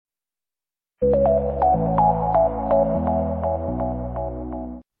G'day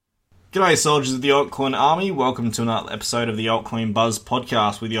soldiers of the Altcoin Army, welcome to another episode of the Altcoin Buzz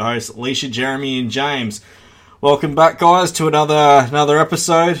podcast with your hosts Alicia, Jeremy and James. Welcome back guys to another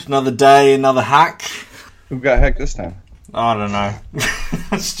episode, another day, another hack. Who got hacked this time? I don't know.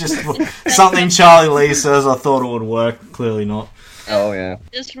 It's just something Charlie Lee says. I thought it would work, clearly not. Oh yeah.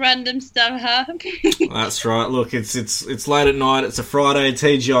 Just random stuff, huh? That's right. Look, it's late at night, it's a Friday,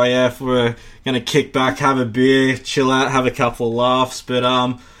 TGIF, we're going to kick back, have a beer, chill out, have a couple of laughs,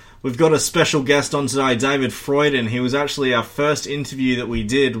 but we've got a special guest on today, David Freuden. He was actually our first interview that we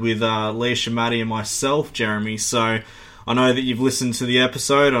did with Leisha, Maddie and myself, Jeremy. So I know that you've listened to the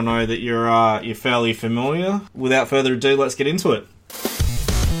episode. I know that you're fairly familiar. Without further ado, let's get into it.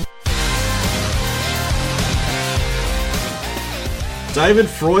 David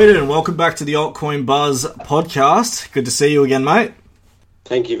Freuden, welcome back to the Altcoin Buzz podcast. Good to see you again, mate.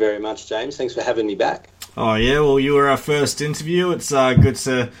 Thank you very much, James. Thanks for having me back. Oh yeah, well you were our first interview. It's good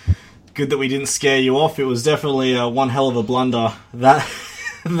that we didn't scare you off. It was definitely one hell of a blunder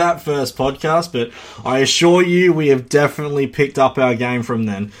that first podcast, but I assure you we have definitely picked up our game from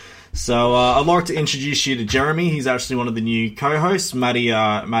then. So I'd like to introduce you to Jeremy. He's actually one of the new co-hosts.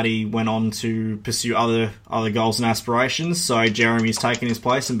 Maddie went on to pursue other goals and aspirations. So Jeremy's taken his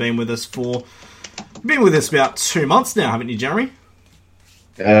place and been with us about 2 months now, haven't you, Jeremy?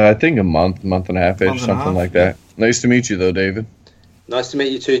 I think a month and a half-ish, something like that. Nice to meet you, though, David. Nice to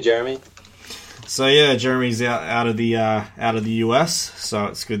meet you too, Jeremy. So yeah, Jeremy's out of the US, so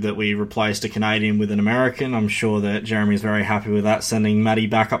it's good that we replaced a Canadian with an American. I'm sure that Jeremy's very happy with that, sending Maddie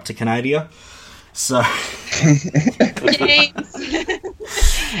back up to Canada. So,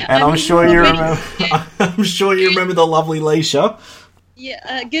 and I'm sure you remember the lovely Leisha.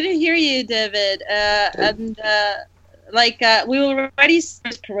 Yeah, good to hear you, David. We already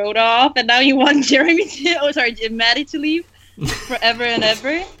started Corona off, and now you want Maddie to leave forever and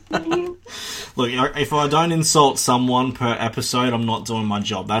ever. Look, if I don't insult someone per episode, I'm not doing my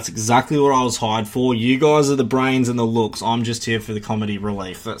job. That's exactly what I was hired for. You guys are the brains and the looks. I'm just here for the comedy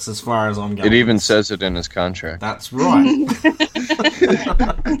relief. That's as far as I'm going. It even says it in his contract. That's right.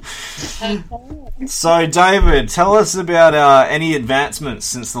 So, David, tell us about any advancements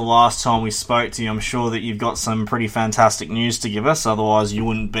since the last time we spoke to you. I'm sure that you've got some pretty fantastic news to give us. Otherwise, you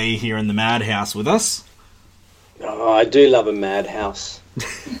wouldn't be here in the madhouse with us. Oh, I do love a madhouse.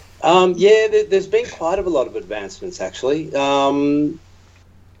 There's been quite a lot of advancements, actually.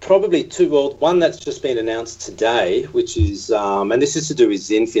 Probably two. Well, one that's just been announced today, which is, and this is to do with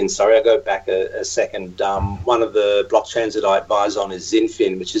Zinfin. Sorry, I go back a second. One of the blockchains that I advise on is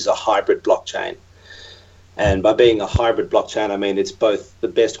Zinfin, which is a hybrid blockchain. And by being a hybrid blockchain, I mean it's both the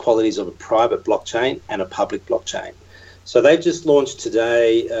best qualities of a private blockchain and a public blockchain. So they've just launched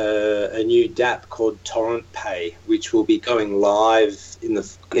today a new dApp called TorrentPay, which will be going live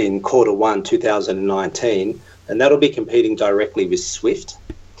in quarter one 2019, and that'll be competing directly with Swift.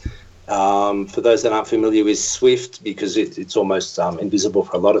 For those that aren't familiar with Swift, because it's almost invisible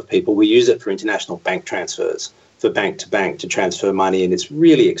for a lot of people, we use it for international bank transfers, for bank to bank to transfer money, and it's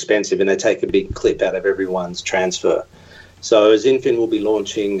really expensive, and they take a big clip out of everyone's transfer. So Zinfin will be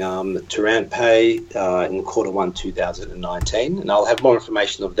launching TorrentPay in quarter one 2019, and I'll have more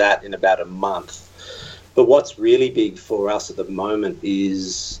information of that in about a month. But what's really big for us at the moment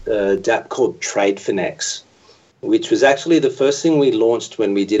is a dApp called TradeFinex, which was actually the first thing we launched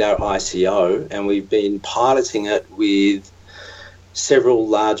when we did our ICO, and we've been piloting it with several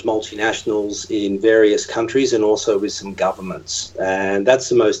large multinationals in various countries and also with some governments. And that's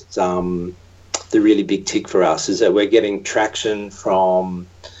the most... the really big tick for us is that we're getting traction from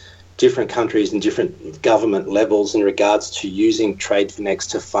different countries and different government levels in regards to using TradeFinex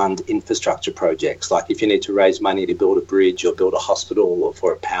to fund infrastructure projects. Like if you need to raise money to build a bridge or build a hospital or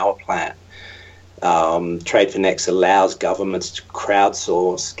for a power plant, TradeFinex allows governments to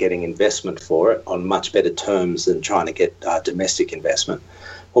crowdsource getting investment for it on much better terms than trying to get domestic investment.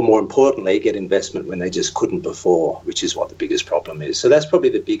 Or more importantly, get investment when they just couldn't before, which is what the biggest problem is. So that's probably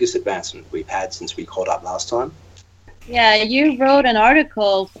the biggest advancement we've had since we caught up last time. Yeah, you wrote an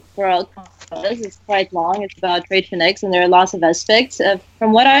article for Altcoin. It's quite long. It's about TradeFinex, and there are lots of aspects.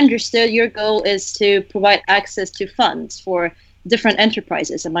 From what I understood, your goal is to provide access to funds for different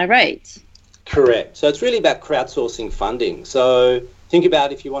enterprises. Am I right? Correct. So it's really about crowdsourcing funding. So think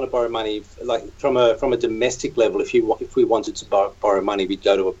about if you want to borrow money, like from a domestic level. If we wanted to borrow money, we'd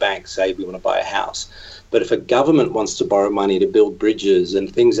go to a bank, say we want to buy a house. But if a government wants to borrow money to build bridges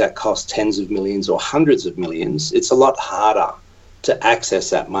and things that cost tens of millions or hundreds of millions, it's a lot harder to access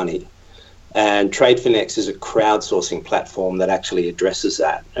that money. And TradeFinex is a crowdsourcing platform that actually addresses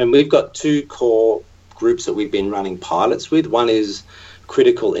that. And we've got two core groups that we've been running pilots with. One is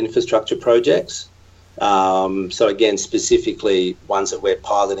critical infrastructure projects. So again, specifically ones that we're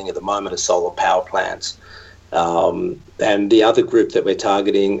piloting at the moment are solar power plants. And the other group that we're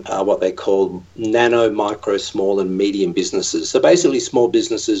targeting are what they call nano, micro, small and medium businesses. So basically small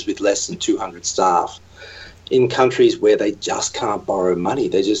businesses with less than 200 staff in countries where they just can't borrow money.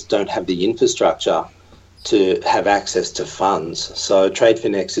 They just don't have the infrastructure to have access to funds. So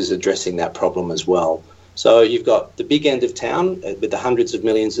TradeFinex is addressing that problem as well. So you've got the big end of town with the hundreds of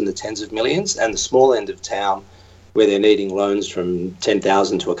millions and the tens of millions, and the small end of town where they're needing loans from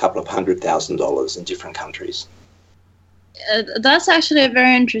 $10,000 to a couple of $100,000 in different countries. That's actually a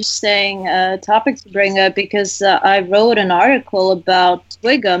very interesting topic to bring up, because I wrote an article about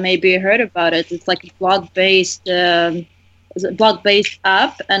Twigga. Maybe you heard about it. It's like a blog-based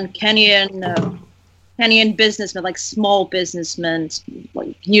app, and Kenyan businessmen, like small businessmen,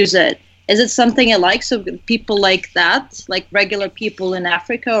 use it. Is it something you like? So people like that, like regular people in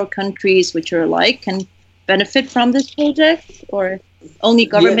Africa or countries which are alike, can benefit from this project, or only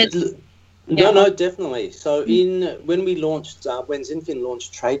government? Yeah. No, definitely. So when Zinfin launched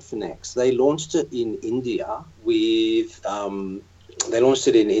TradeFinex, they launched it in India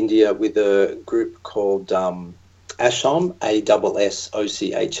with a group called ASSOCHAM,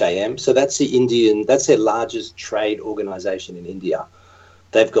 ASSOCHAM. So that's their largest trade organization in India.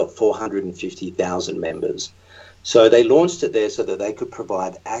 They've got 450,000 members. So they launched it there so that they could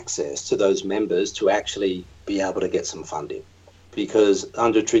provide access to those members to actually be able to get some funding. Because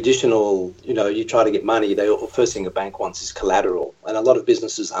under traditional, you try to get money, first thing a bank wants is collateral. And a lot of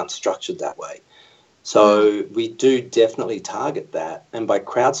businesses aren't structured that way. So we do definitely target that. And by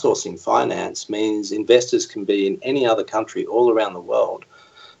crowdsourcing finance means investors can be in any other country all around the world.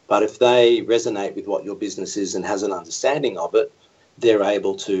 But if they resonate with what your business is and has an understanding of it, they're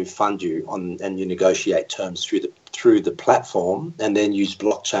able to fund you and you negotiate terms through the platform, and then use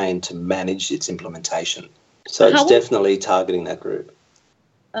blockchain to manage its implementation. So it's definitely targeting that group.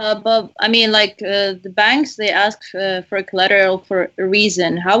 But I mean, the banks, they ask for a collateral for a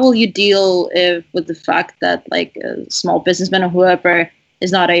reason. How will you deal with the fact that a small businessman or whoever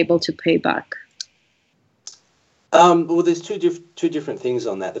is not able to pay back? Well, there's two different things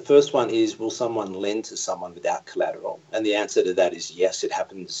on that. The first one is, will someone lend to someone without collateral? And the answer to that is yes. It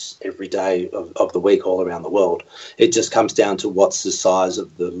happens every day of the week all around the world. It just comes down to what's the size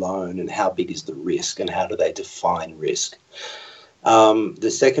of the loan and how big is the risk and how do they define risk. The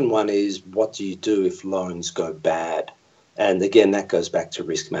second one is, what do you do if loans go bad? And again, that goes back to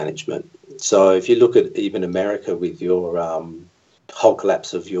risk management. So if you look at even America with your whole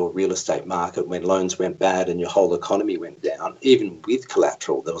collapse of your real estate market, when loans went bad and your whole economy went down, even with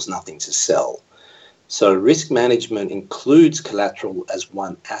collateral, there was nothing to sell. So risk management includes collateral as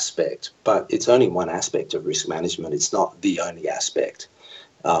one aspect, but it's only one aspect of risk management. It's not the only aspect,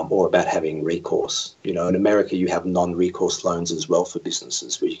 or about having recourse. In America, you have non-recourse loans as well for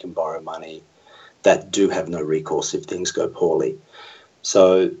businesses where you can borrow money that do have no recourse if things go poorly.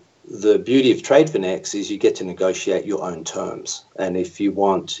 So the beauty of TradeFinex is you get to negotiate your own terms. And if you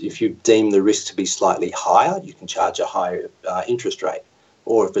deem the risk to be slightly higher, you can charge a higher interest rate.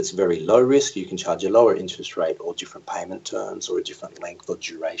 Or if it's very low risk, you can charge a lower interest rate or different payment terms or a different length or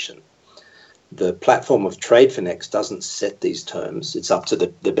duration. The platform of TradeFinex doesn't set these terms. It's up to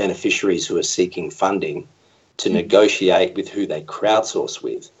the beneficiaries who are seeking funding to negotiate with who they crowdsource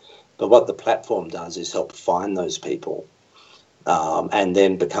with. But what the platform does is help find those people, and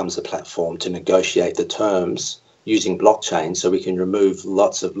then becomes a platform to negotiate the terms using blockchain, so we can remove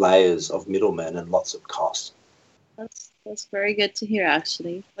lots of layers of middlemen and lots of costs. That's very good to hear,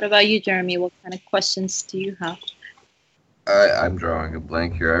 actually. What about you, Jeremy? What kind of questions do you have? I'm drawing a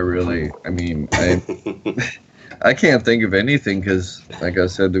blank here. I can't think of anything because, like I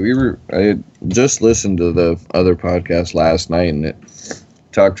said, I just listened to the other podcast last night, and it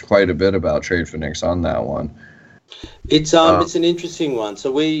talked quite a bit about TradeFinex on that one. It's an interesting one.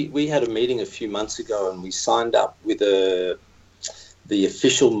 So we had a meeting a few months ago, and we signed up with the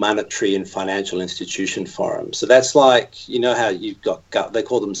official monetary and financial institution forum. So that's like, how you've got, they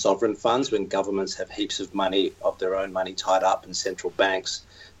call them sovereign funds, when governments have heaps of money, of their own money tied up, in central banks,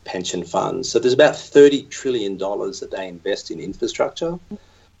 pension funds. So there's about $30 trillion that they invest in infrastructure.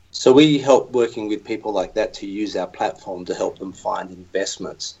 So we help working with people like that to use our platform to help them find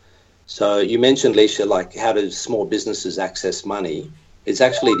investments. So you mentioned, Leisha, how do small businesses access money? It's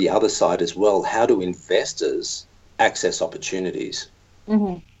actually the other side as well. How do investors access opportunities?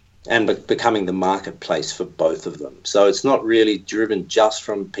 Mm-hmm. and becoming the marketplace for both of them. So it's not really driven just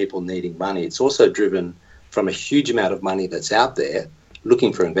from people needing money. It's also driven from a huge amount of money that's out there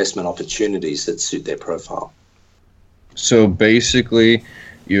looking for investment opportunities that suit their profile. So basically,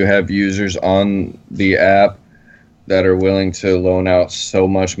 you have users on the app that are willing to loan out so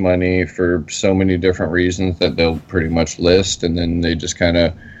much money for so many different reasons that they'll pretty much list, and then they just kind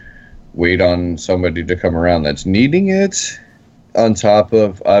of wait on somebody to come around that's needing it, on top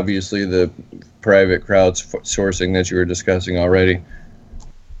of obviously the private crowdsourcing that you were discussing already.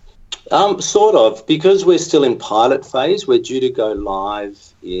 Sort of, because we're still in pilot phase. We're due to go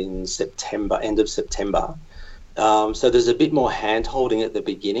live in September, end of September. So there's a bit more hand-holding at the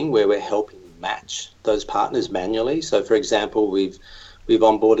beginning where we're helping match those partners manually. So, for example, we've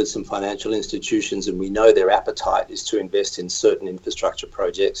onboarded some financial institutions, and we know their appetite is to invest in certain infrastructure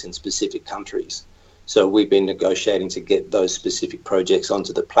projects in specific countries. So we've been negotiating to get those specific projects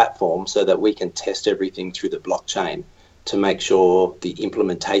onto the platform so that we can test everything through the blockchain to make sure the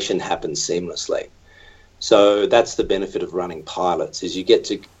implementation happens seamlessly. So that's the benefit of running pilots, is you get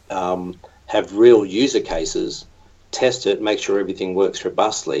to have real user cases, test it, make sure everything works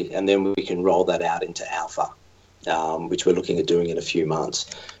robustly, and then we can roll that out into alpha, which we're looking at doing in a few months.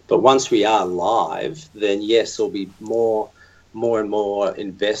 But once we are live, then yes, there'll be more and more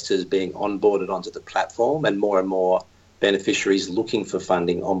investors being onboarded onto the platform, and more beneficiaries looking for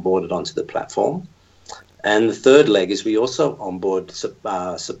funding onboarded onto the platform. And the third leg is we also onboard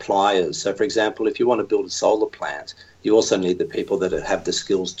suppliers. So, for example, if you want to build a solar plant, you also need the people that have the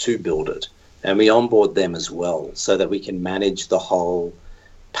skills to build it. And we onboard them as well so that we can manage the whole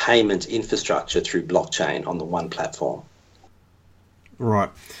payment infrastructure through blockchain on the one platform. Right.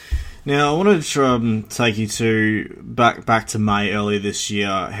 Now, I wanted to take you to back to May earlier this year,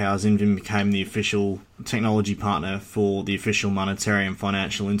 how Zinfin became the official technology partner for the official monetary and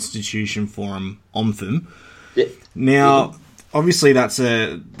financial institution forum, OMFIM. Yeah. Now, obviously, that's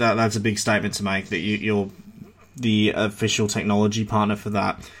a big statement to make, that you're the official technology partner for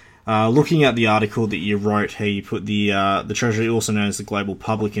that. Looking at the article that you wrote here, you put the Treasury, also known as the global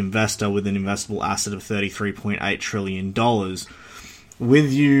public investor, with an investable asset of $33.8 trillion.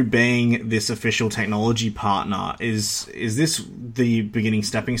 With you being this official technology partner, is this the beginning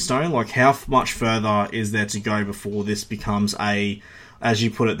stepping stone? Like, how much further is there to go before this becomes as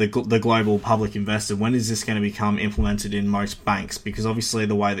you put it, the global public investor? When is this going to become implemented in most banks? Because obviously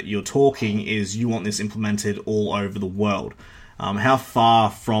the way that you're talking is you want this implemented all over the world. How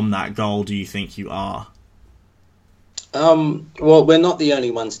far from that goal do you think you are? Well, we're not the only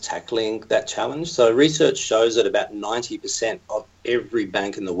ones tackling that challenge. So research shows that about 90% of every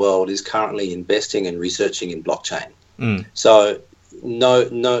bank in the world is currently investing and researching in blockchain. So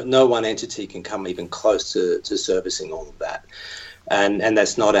no one entity can come even close to servicing all of that. And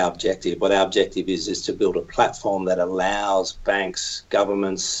that's not our objective. What our objective is to build a platform that allows banks,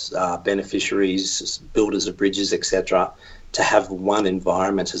 governments, beneficiaries, builders of bridges, etc., to have one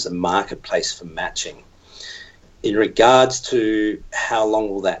environment as a marketplace for matching. In regards to how long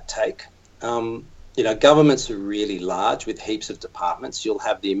will that take, governments are really large with heaps of departments. You'll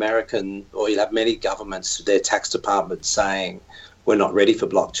have you'll have many governments, their tax departments saying, we're not ready for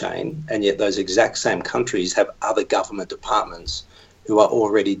blockchain. And yet those exact same countries have other government departments who are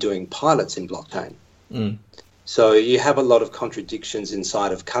already doing pilots in blockchain. So you have a lot of contradictions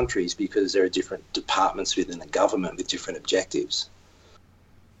inside of countries because there are different departments within the government with different objectives.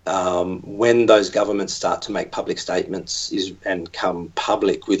 When those governments start to make public statements and come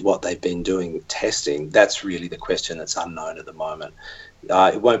public with what they've been doing testing, that's really the question that's unknown at the moment.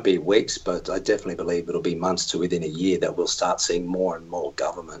 It won't be weeks, but I definitely believe it'll be months to within a year that we'll start seeing more and more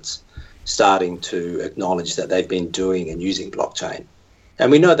governments starting to acknowledge that they've been doing and using blockchain. And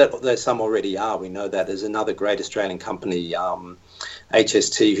we know that there's some already are. We know that there's another great Australian company,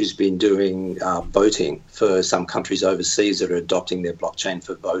 HST, who's been doing voting for some countries overseas that are adopting their blockchain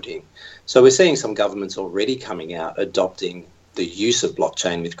for voting. So we're seeing some governments already coming out adopting the use of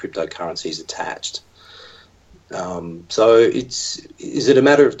blockchain with cryptocurrencies attached. So is it a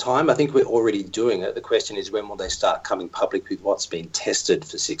matter of time? I think we're already doing it. The question is, when will they start coming public with what's been tested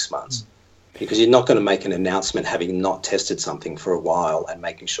for 6 months? Because you're not going to make an announcement having not tested something for a while and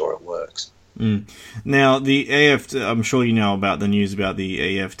making sure it works. Now, the EFT, I'm sure you know about the news about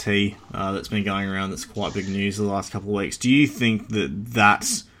the EFT that's been going around. That's quite big news the last couple of weeks. Do you think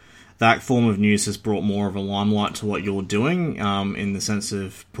that form of news has brought more of a limelight to what you're doing, in the sense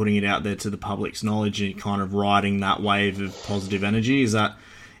of putting it out there to the public's knowledge and kind of riding that wave of positive energy?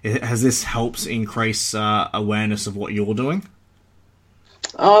 Has this helped increase awareness of what you're doing?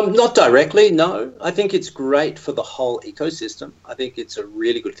 Not directly, no. I think it's great for the whole ecosystem. I think it's a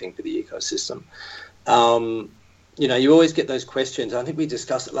really good thing for the ecosystem. You always get those questions. I think we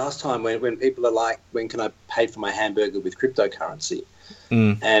discussed it last time when people are like, when can I pay for my hamburger with cryptocurrency?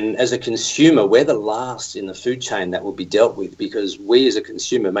 And as a consumer, we're the last in the food chain that will be dealt with, because we as a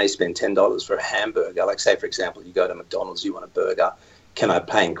consumer may spend $10 for a hamburger. Like, say, for example, you go to McDonald's, you want a burger. Can I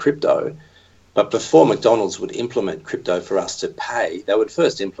pay in crypto? But before McDonald's would implement crypto for us to pay, they would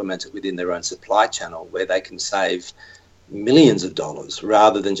first implement it within their own supply channel, where they can save millions of dollars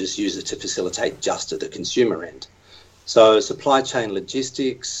rather than just use it to facilitate just at the consumer end. So supply chain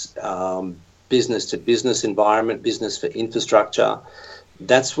logistics, business to business environment, business for infrastructure,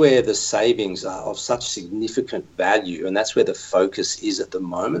 that's where the savings are of such significant value, and that's where the focus is at the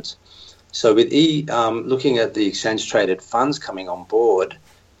moment. So with looking at the exchange traded funds coming on board,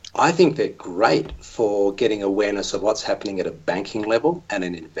 I think they're great for getting awareness of what's happening at a banking level and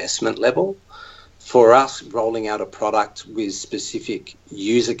an investment level. For us, rolling out a product with specific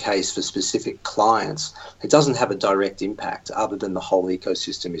user case for specific clients, it doesn't have a direct impact other than the whole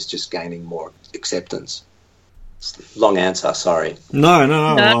ecosystem is just gaining more acceptance. Long answer, sorry. No.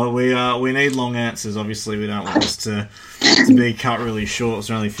 Well, we need long answers. Obviously, we don't want this to be cut really short.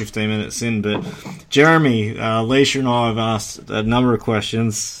 It's only 15 minutes in. But Jeremy, Leisha and I have asked a number of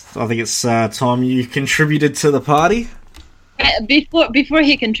questions. I think it's time you contributed to the party. Before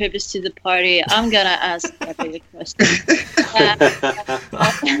he contributes to the party, I'm gonna ask Debbie a question.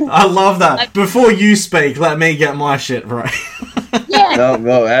 I love that. Before you speak, let me get my shit right. Yeah.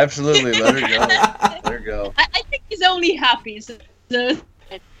 No, absolutely. Let her go. Let her go. I think he's only happy.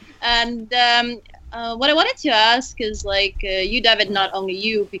 And what I wanted to ask is, you, David, not only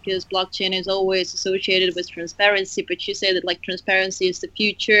you, because blockchain is always associated with transparency, but you say that transparency is the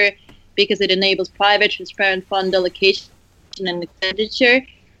future because it enables private, transparent fund allocation and expenditure.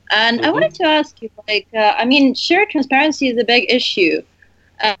 And I wanted to ask you, sure, transparency is a big issue.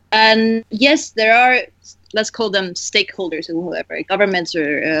 And yes, there are, let's call them stakeholders or whoever, governments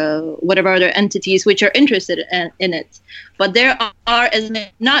or whatever other entities which are interested in it. But there are as many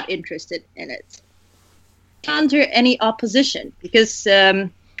not interested in it. Counter any opposition, because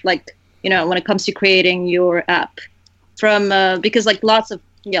when it comes to creating your app, because lots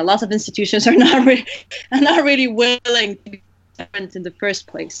of institutions are not really willing to be transparent in the first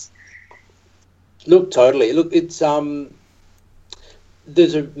place. Look, totally. Look, it's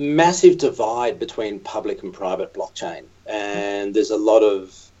there's a massive divide between public and private blockchain, and there's a lot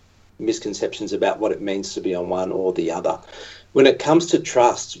of misconceptions about what it means to be on one or the other. When it comes to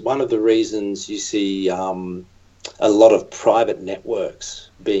trust, one of the reasons you see a lot of private networks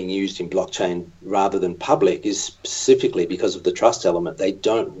being used in blockchain rather than public is specifically because of the trust element. They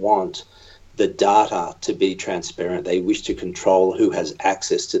don't want the data to be transparent. They wish to control who has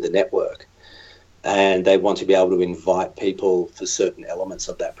access to the network, and they want to be able to invite people for certain elements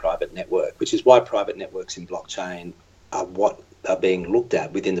of that private network, which is why private networks in blockchain are what are being looked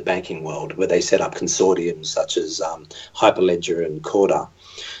at within the banking world, where they set up consortiums such as Hyperledger and Corda.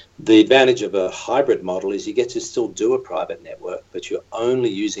 The advantage of a hybrid model is you get to still do a private network, but you're only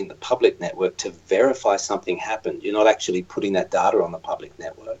using the public network to verify something happened. You're not actually putting that data on the public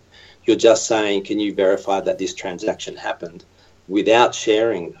network. You're just saying, can you verify that this transaction happened, without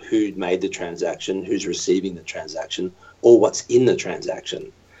sharing who made the transaction, who's receiving the transaction, or what's in the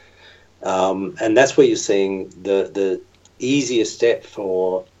transaction. And that's where you're seeing the easiest step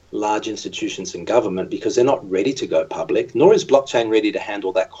for large institutions and government, because they're not ready to go public, nor is blockchain ready to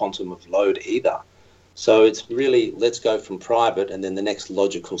handle that quantum of load either. So it's really, let's go from private, and then the next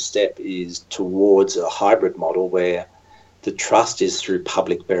logical step is towards a hybrid model where the trust is through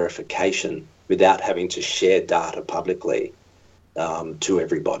public verification without having to share data publicly to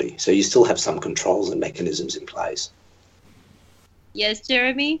everybody. So you still have some controls and mechanisms in place. Yes,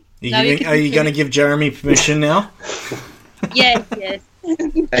 Jeremy? Are you going to give Jeremy permission now? Yes.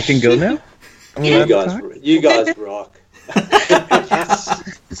 I can go now? You guys rock.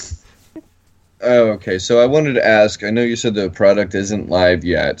 Oh, okay. So I wanted to ask, I know you said the product isn't live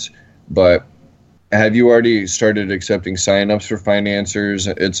yet, but have you already started accepting signups for financiers,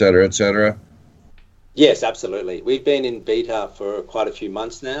 et cetera, et cetera? Yes, absolutely. We've been in beta for quite a few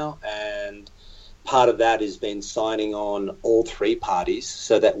months now, and part of that has been signing on all three parties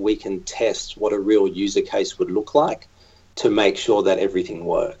so that we can test what a real user case would look like to make sure that everything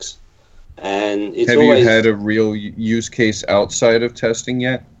works. And it's Have you had a real use case outside of testing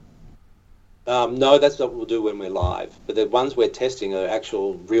yet? No, that's what we'll do when we're live. But the ones we're testing are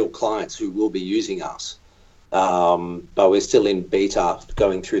actual real clients who will be using us. But we're still in beta,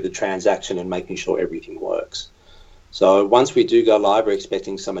 going through the transaction and making sure everything works. So once we do go live, we're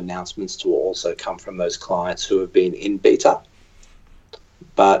expecting some announcements to also come from those clients who have been in beta.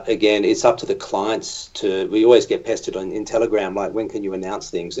 But again, it's up to the clients we always get pestered in Telegram, like, when can you announce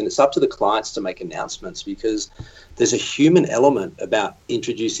things? And it's up to the clients to make announcements, because there's a human element about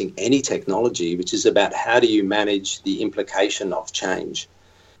introducing any technology, which is about how do you manage the implication of change.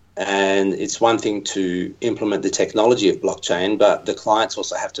 And it's one thing to implement the technology of blockchain, but the clients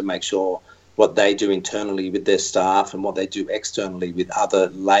also have to make sure what they do internally with their staff and what they do externally with other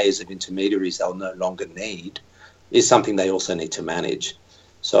layers of intermediaries they'll no longer need is something they also need to manage.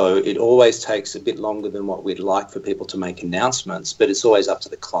 So it always takes a bit longer than what we'd like for people to make announcements, but it's always up to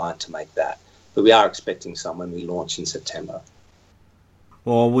the client to make that. But we are expecting some when we launch in September.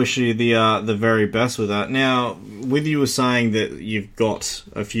 Well, I wish you the very best with that. Now, with you were saying that you've got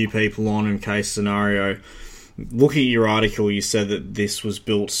a few people on in case scenario. Looking at your article, you said that this was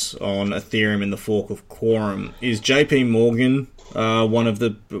built on Ethereum in the fork of Quorum. Is JP Morgan one of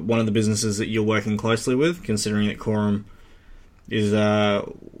the businesses that you're working closely with, considering that Quorum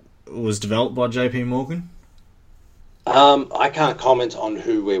was developed by JP Morgan? I can't comment on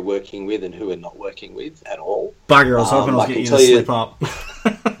who we're working with and who we're not working with at all. Bugger, I was hoping I was getting you to slip up.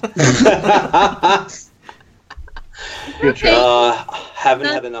 Good try. Haven't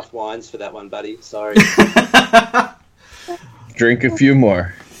had enough wines for that one, buddy. Sorry. Drink a few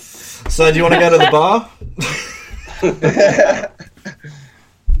more. So, do you want to go to the bar?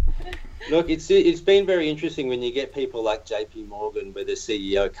 Look, it's been very interesting when you get people like JP Morgan, where the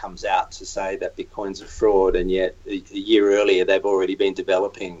CEO comes out to say that Bitcoin's a fraud, and yet a year earlier they've already been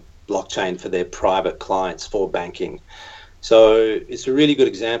developing blockchain for their private clients for banking. So it's a really good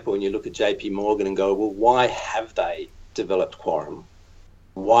example when you look at JP Morgan and go, well, why have they developed Quorum?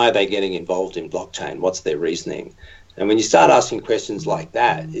 Why are they getting involved in blockchain? What's their reasoning? And when you start asking questions like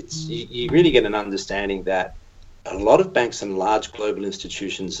that, you really get an understanding that a lot of banks and large global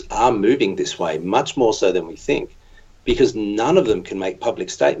institutions are moving this way, much more so than we think, because none of them can make public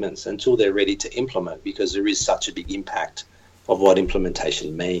statements until they're ready to implement, because there is such a big impact of what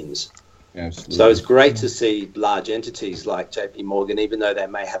implementation means. Absolutely. So it's great to see large entities like JP Morgan, even though they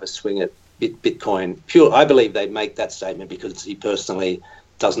may have a swing at Bitcoin. I believe they make that statement because he personally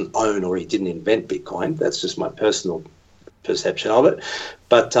doesn't own or he didn't invent Bitcoin. That's just my personal perception of it.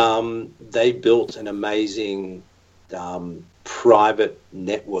 But they built an amazing private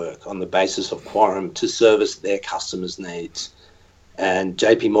network on the basis of Quorum to service their customers' needs. And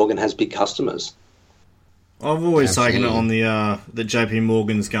JP Morgan has big customers. I've always taken it on the that JP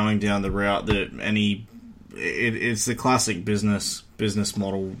Morgan's going down the route that it's the classic business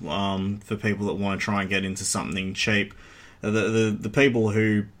model for people that want to try and get into something cheap. The people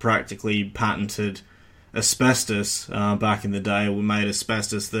who practically patented asbestos back in the day made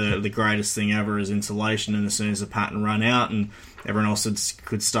asbestos the greatest thing ever as insulation, and as soon as the patent ran out and everyone else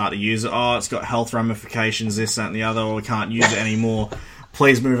could start to use it, it's got health ramifications, this, that and the other, or we can't use it anymore,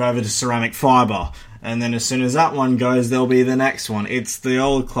 please move over to ceramic fibre. And then as soon as that one goes, there'll be the next one. It's the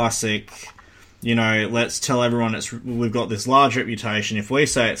old classic, let's tell everyone we've got this large reputation. If we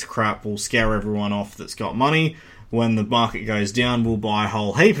say it's crap, we'll scare everyone off that's got money. When the market goes down, we'll buy a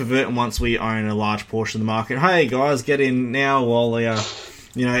whole heap of it. And once we own a large portion of the market, hey guys, get in now while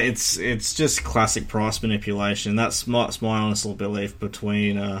it's just classic price manipulation. That's my honest belief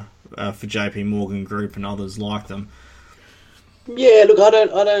between for JP Morgan Group and others like them. Yeah, look,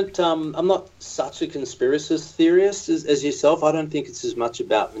 I'm not such a conspiracist theorist as yourself. I don't think it's as much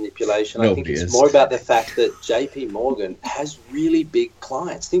about manipulation. I think it's more about the fact that JP Morgan has really big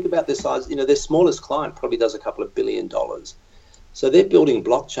clients. Think about their size. Their smallest client probably does a couple of $1 billion. So they're building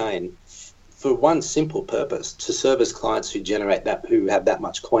blockchain for one simple purpose, to service clients who have that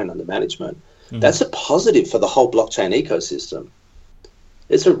much coin under management. Mm-hmm. That's a positive for the whole blockchain ecosystem.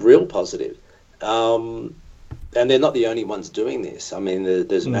 It's a real positive. And they're not the only ones doing this. I mean,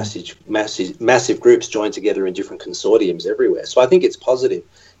 there's massive groups joined together in different consortiums everywhere. So I think it's positive.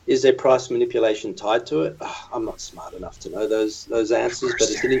 Is there price manipulation tied to it? I'm not smart enough to know those answers, but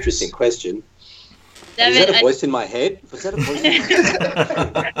it's an interesting question. David, is that a voice in my head? Was that a voice in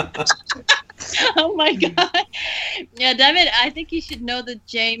my head? Oh my god! Yeah, David, I think you should know that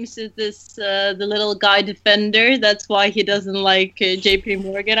James is the little guy defender. That's why he doesn't like J.P.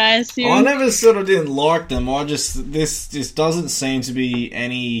 Morgan, I assume. I never sort of didn't like them. This doesn't seem to be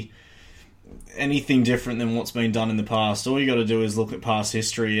anything different than what's been done in the past. All you got to do is look at past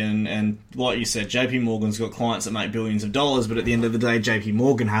history, and like you said, JP Morgan's got clients that make billions of dollars, but at the end of the day, JP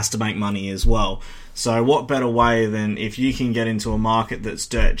Morgan has to make money as well. So what better way than if you can get into a market that's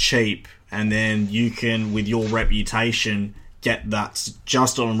dirt cheap, and then you can, with your reputation, get that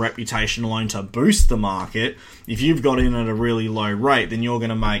just on reputation alone to boost the market. If you've got in at a really low rate, then you're going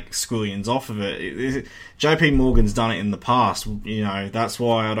to make squillions off of it. JP Morgan's done it in the past. You know, that's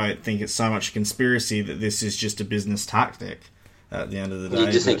why I don't think it's so much a conspiracy that this is just a business tactic at the end of the day.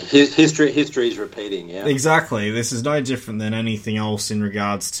 You just think history is repeating, yeah? Exactly. This is no different than anything else in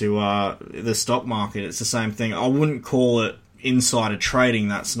regards to the stock market. It's the same thing. I wouldn't call it insider trading,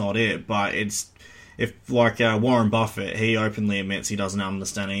 that's not it, but it's, if like Warren Buffett, he openly admits he doesn't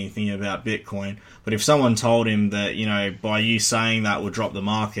understand anything about Bitcoin. But if someone told him that, you know, by you saying that would drop the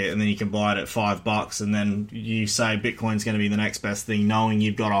market, and then you can buy it at $5, and then you say Bitcoin's going to be the next best thing, knowing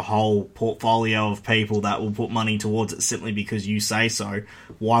you've got a whole portfolio of people that will put money towards it simply because you say so,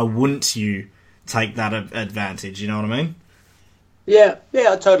 why wouldn't you take that advantage? You know what I mean? Yeah,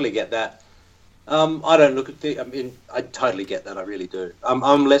 I totally get that. I don't look at I totally get that. I really do.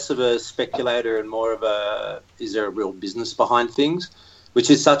 I'm less of a speculator and more of a, is there a real business behind things, which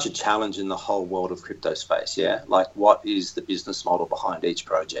is such a challenge in the whole world of crypto space. Yeah. Like, what is the business model behind each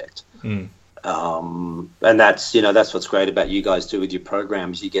project? And that's, you know, that's what's great about you guys do with your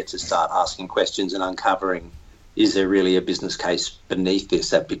programs. You get to start asking questions and uncovering, is there really a business case beneath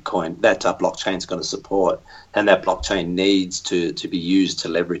this that Bitcoin, that blockchain is going to support, and that blockchain needs to be used to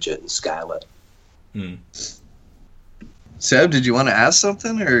leverage it and scale it. Seb, did you want to ask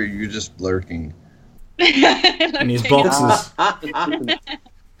something, or are you just lurking? In his boxes.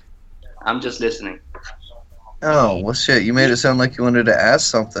 I'm just listening. Oh, well, shit. You made it sound like you wanted to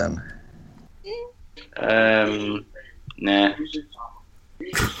ask something. Nah.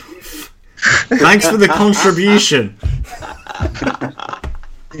 Thanks for the contribution.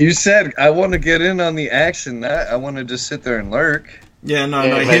 You said, I want to get in on the action. I want to just sit there and lurk. Yeah, no,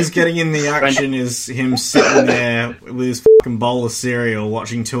 his getting in the action is him sitting there with his fucking bowl of cereal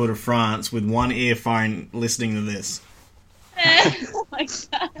watching Tour de France with one earphone listening to this. Oh my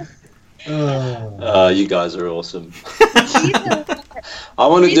god. You guys are awesome. I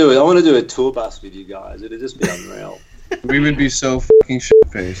want to do a tour bus with you guys. It'd just be unreal. We would be so fucking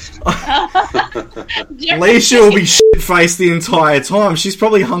shit-faced. Leisha will be shit-faced the entire time. She's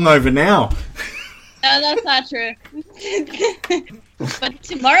probably hungover now. No, that's not true. But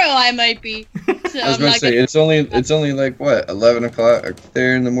tomorrow I might be. So I was going to say, it's only like, what, 11 o'clock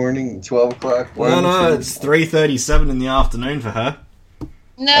there in the morning, 12 o'clock? No, it's 3:37 in the afternoon for her.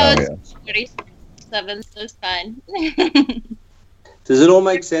 No, it's 37, so it's fine. Does it all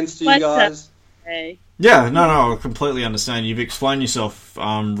make sense to you guys? Hey. Yeah, no, I completely understand. You've explained yourself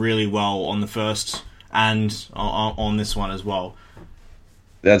really well on the first and on this one as well.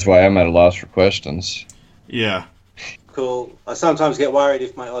 That's why I'm at a loss for questions. Yeah. Cool. I sometimes get worried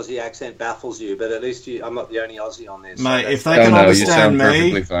if my Aussie accent baffles you, but at least I'm not the only Aussie on this. Mate, so if they can understand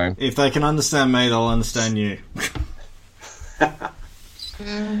me, fine. if they can understand me, they'll understand you.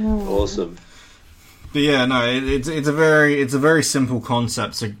 Awesome. But yeah, no, it's a very simple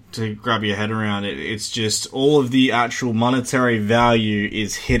concept to grab your head around. It's just all of the actual monetary value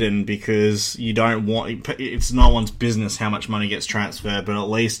is hidden because you don't want. It's no one's business how much money gets transferred, but at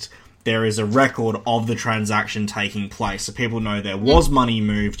least there is a record of the transaction taking place, so people know there was money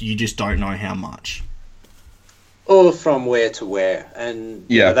moved. You just don't know how much. Or from where to where, and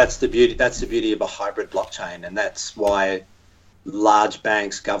yeah, you know, that's the beauty. That's the beauty of a hybrid blockchain, and that's why large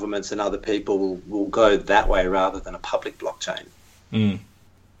banks, governments, and other people will go that way rather than a public blockchain. So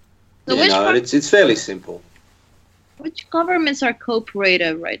and it's fairly simple. Which governments are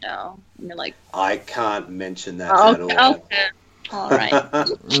cooperative right now? I mean, like, I can't mention that at all. Okay. All right.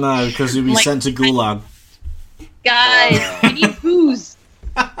 No, because you'll be sent to Gulag. Guys, we need booze.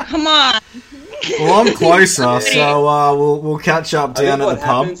 Come on. Well, I'm closer, so we'll catch up down at the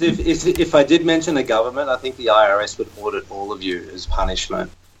pub. If I did mention the government, I think the IRS would audit all of you as punishment.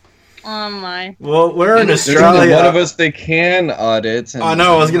 Oh my. Well, we're in There's Australia. only one of us they can audit. I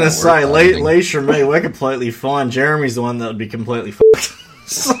know, I was going to say, Leisha and me, we're completely fine. Jeremy's the one that would be completely fucked.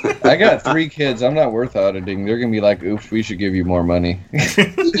 I got 3 kids. I'm not worth auditing. They're going to be like, oops, we should give you more money.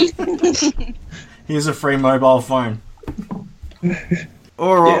 Here's a free mobile phone.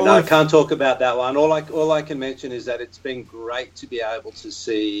 I can't talk about that one. All I can mention is that it's been great to be able to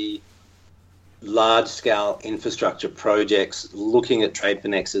see large-scale infrastructure projects looking at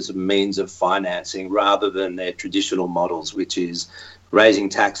TradeFinex as a means of financing rather than their traditional models, which is raising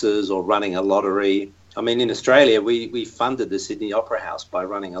taxes or running a lottery. I mean, in Australia, we funded the Sydney Opera House by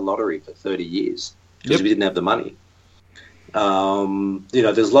running a lottery for 30 years because we didn't have the money.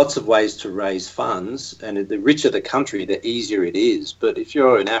 There's lots of ways to raise funds, and the richer the country, the easier it is. But if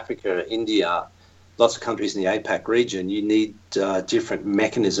you're in Africa, India, lots of countries in the APAC region, you need different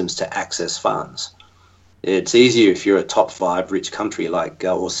mechanisms to access funds. It's easier if you're a top 5 rich country like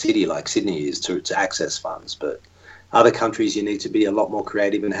or city like Sydney is to access funds, but other countries you need to be a lot more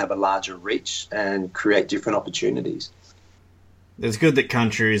creative and have a larger reach and create different opportunities. It's good that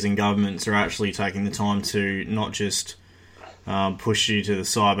countries and governments are actually taking the time to not just push you to the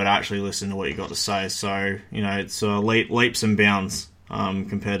side, but actually listen to what you got to say. So, it's leaps and bounds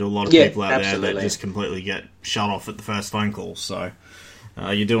compared to a lot of people out there that just completely get shut off at the first phone call. So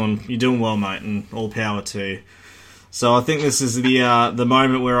you're doing well, mate, and all power to you. So I think this is the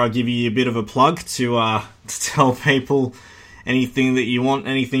moment where I give you a bit of a plug to tell people anything that you want,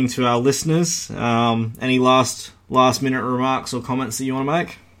 anything to our listeners. Any last minute remarks or comments that you want to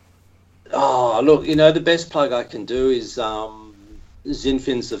make? Oh, look, the best plug I can do is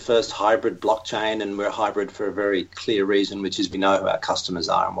XinFin's the first hybrid blockchain, and we're hybrid for a very clear reason, which is we know who our customers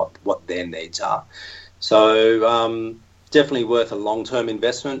are and what their needs are. So definitely worth a long-term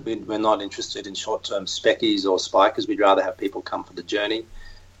investment. We're not interested in short-term speckies or spikers. We'd rather have people come for the journey,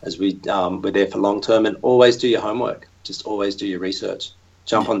 as we're there for long-term. And always do your homework. Just always do your research.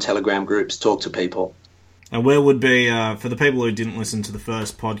 Jump on Telegram groups, talk to people. And where would be, for the people who didn't listen to the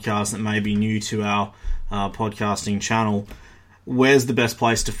first podcast that may be new to our podcasting channel, where's the best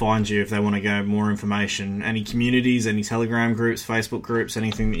place to find you if they want to go more information? Any communities, any Telegram groups, Facebook groups,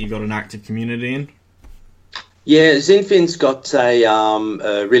 anything that you've got an active community in? Yeah, XinFin's got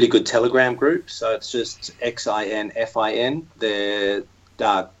a really good Telegram group. So it's just XINFIN. Their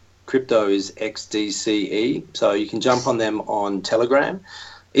crypto is XDCE. So you can jump on them on Telegram.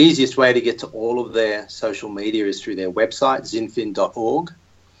 Easiest way to get to all of their social media is through their website, xinfin.org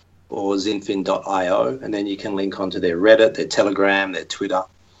or xinfin.io, and then you can link onto their Reddit, their Telegram, their Twitter.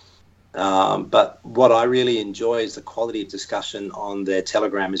 But what I really enjoy is the quality of discussion on their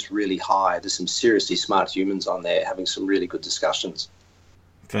Telegram is really high. There's some seriously smart humans on there having some really good discussions.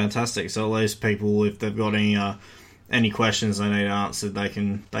 Fantastic. So at least people, if they've got any questions they need answered, they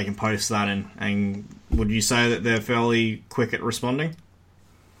can post that in. And would you say that they're fairly quick at responding?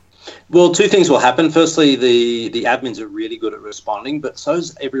 Well, 2 things will happen. Firstly, the admins are really good at responding, but so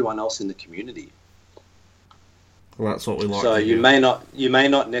is everyone else in the community. Well, that's what we like. So you may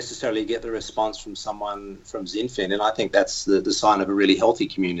not necessarily get the response from someone from XinFin, and I think that's the sign of a really healthy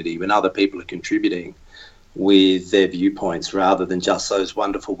community when other people are contributing with their viewpoints rather than just those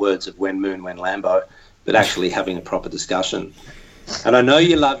wonderful words of when Moon, when Lambo, but actually having a proper discussion. And I know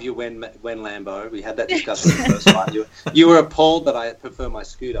you love your when Lambo. We had that discussion the first time. You were appalled that I prefer my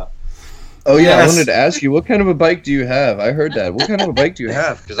scooter. Oh, yeah, yes. I wanted to ask you, what kind of a bike do you have? I heard that. What kind of a bike do you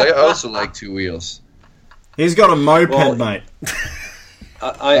have? Because I also like 2 wheels. He's got a moped, mate.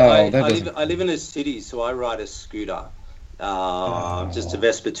 I live in a city, so I ride a scooter. Just a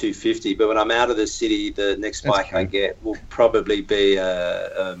Vespa 250. But when I'm out of the city, the next bike I get will probably be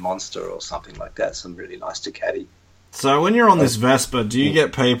a Monster or something like that, some really nice Ducati. So when you're on this Vespa, do you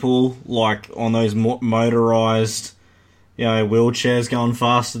get people like on those motorized, wheelchairs going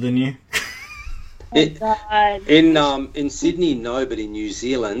faster than you? In Sydney, no, but in New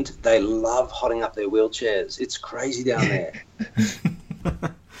Zealand, they love hotting up their wheelchairs. It's crazy down there.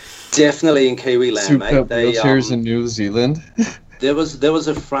 Definitely in Kiwi land, mate. Wheelchairs in New Zealand. There was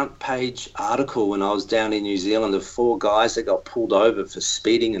a front page article when I was down in New Zealand of 4 guys that got pulled over for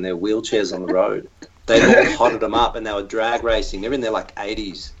speeding in their wheelchairs on the road. They all hotted them up and they were drag racing. They're in their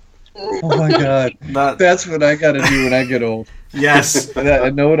 80s. Oh my God. That's what I got to do when I get old. Yes. I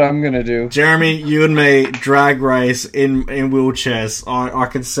know what I'm going to do. Jeremy, you and me drag race in wheelchairs. I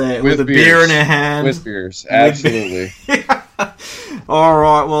can see it with a beer in our hand. With beers, absolutely. All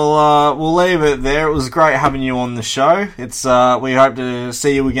right, well, we'll leave it there. It was great having you on the show. It's we hope to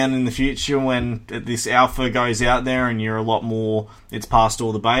see you again in the future when this alpha goes out there and you're a lot more, it's past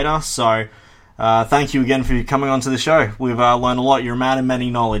all the beta. So thank you again for coming on to the show. We've learned a lot. You're a man of many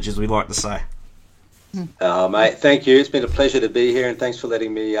knowledge, as we like to say. Mate, thank you. It's been a pleasure to be here, and thanks for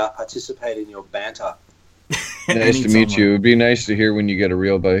letting me participate in your banter. Nice to meet you. It would be nice to hear when you get a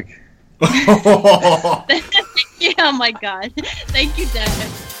real bike. Yeah, oh my God. Thank you, David.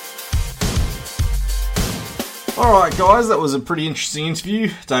 Alright guys, that was a pretty interesting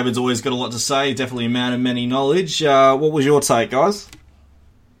interview. David's always got a lot to say, definitely a man of many knowledge. What was your take, guys?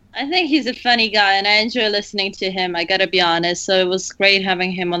 I think he's a funny guy and I enjoy listening to him, I gotta be honest. So it was great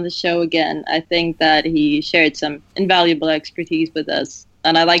having him on the show again. I think that he shared some invaluable expertise with us.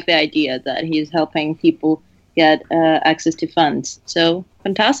 And I like the idea that he's helping people get access to funds. So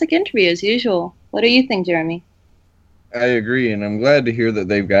fantastic interview as usual. What do you think, Jeremy? I agree, and I'm glad to hear that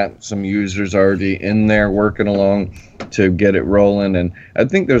they've got some users already in there working along to get it rolling, and I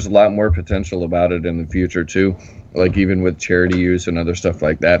think there's a lot more potential about it in the future too, like even with charity use and other stuff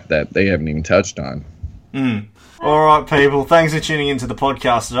like that that they haven't even touched on. All right, people. Thanks for tuning into the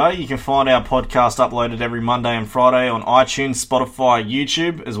podcast today. You can find our podcast uploaded every Monday and Friday on iTunes, Spotify,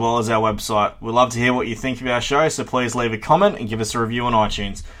 YouTube, as well as our website. We'd love to hear what you think of our show, so please leave a comment and give us a review on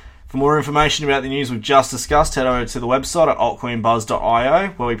iTunes. For more information about the news we've just discussed, head over to the website at altcoinbuzz.io,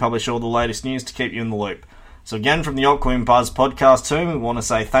 where we publish all the latest news to keep you in the loop. So again, from the Altcoin Buzz podcast team, we want to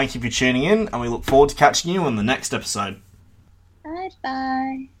say thank you for tuning in, and we look forward to catching you on the next episode.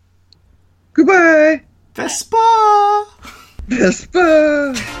 Bye-bye. Goodbye. Vespa!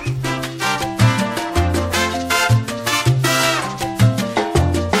 Vespa.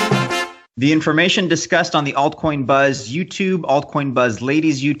 The information discussed on the Altcoin Buzz YouTube, Altcoin Buzz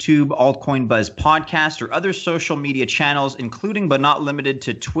Ladies YouTube, Altcoin Buzz podcast, or other social media channels, including but not limited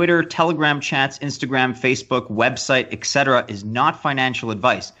to Twitter, Telegram chats, Instagram, Facebook, website, etc., is not financial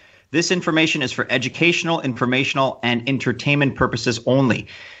advice. This information is for educational, informational, and entertainment purposes only.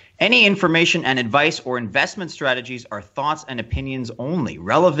 Any information and advice or investment strategies are thoughts and opinions only,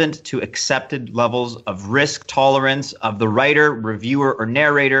 relevant to accepted levels of risk tolerance of the writer, reviewer, or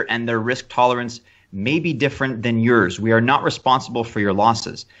narrator, and their risk tolerance may be different than yours. We are not responsible for your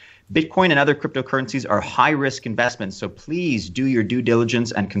losses. Bitcoin and other cryptocurrencies are high-risk investments, so please do your due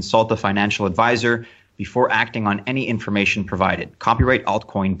diligence and consult a financial advisor before acting on any information provided. Copyright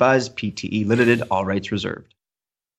Altcoin Buzz, PTE Limited, all rights reserved.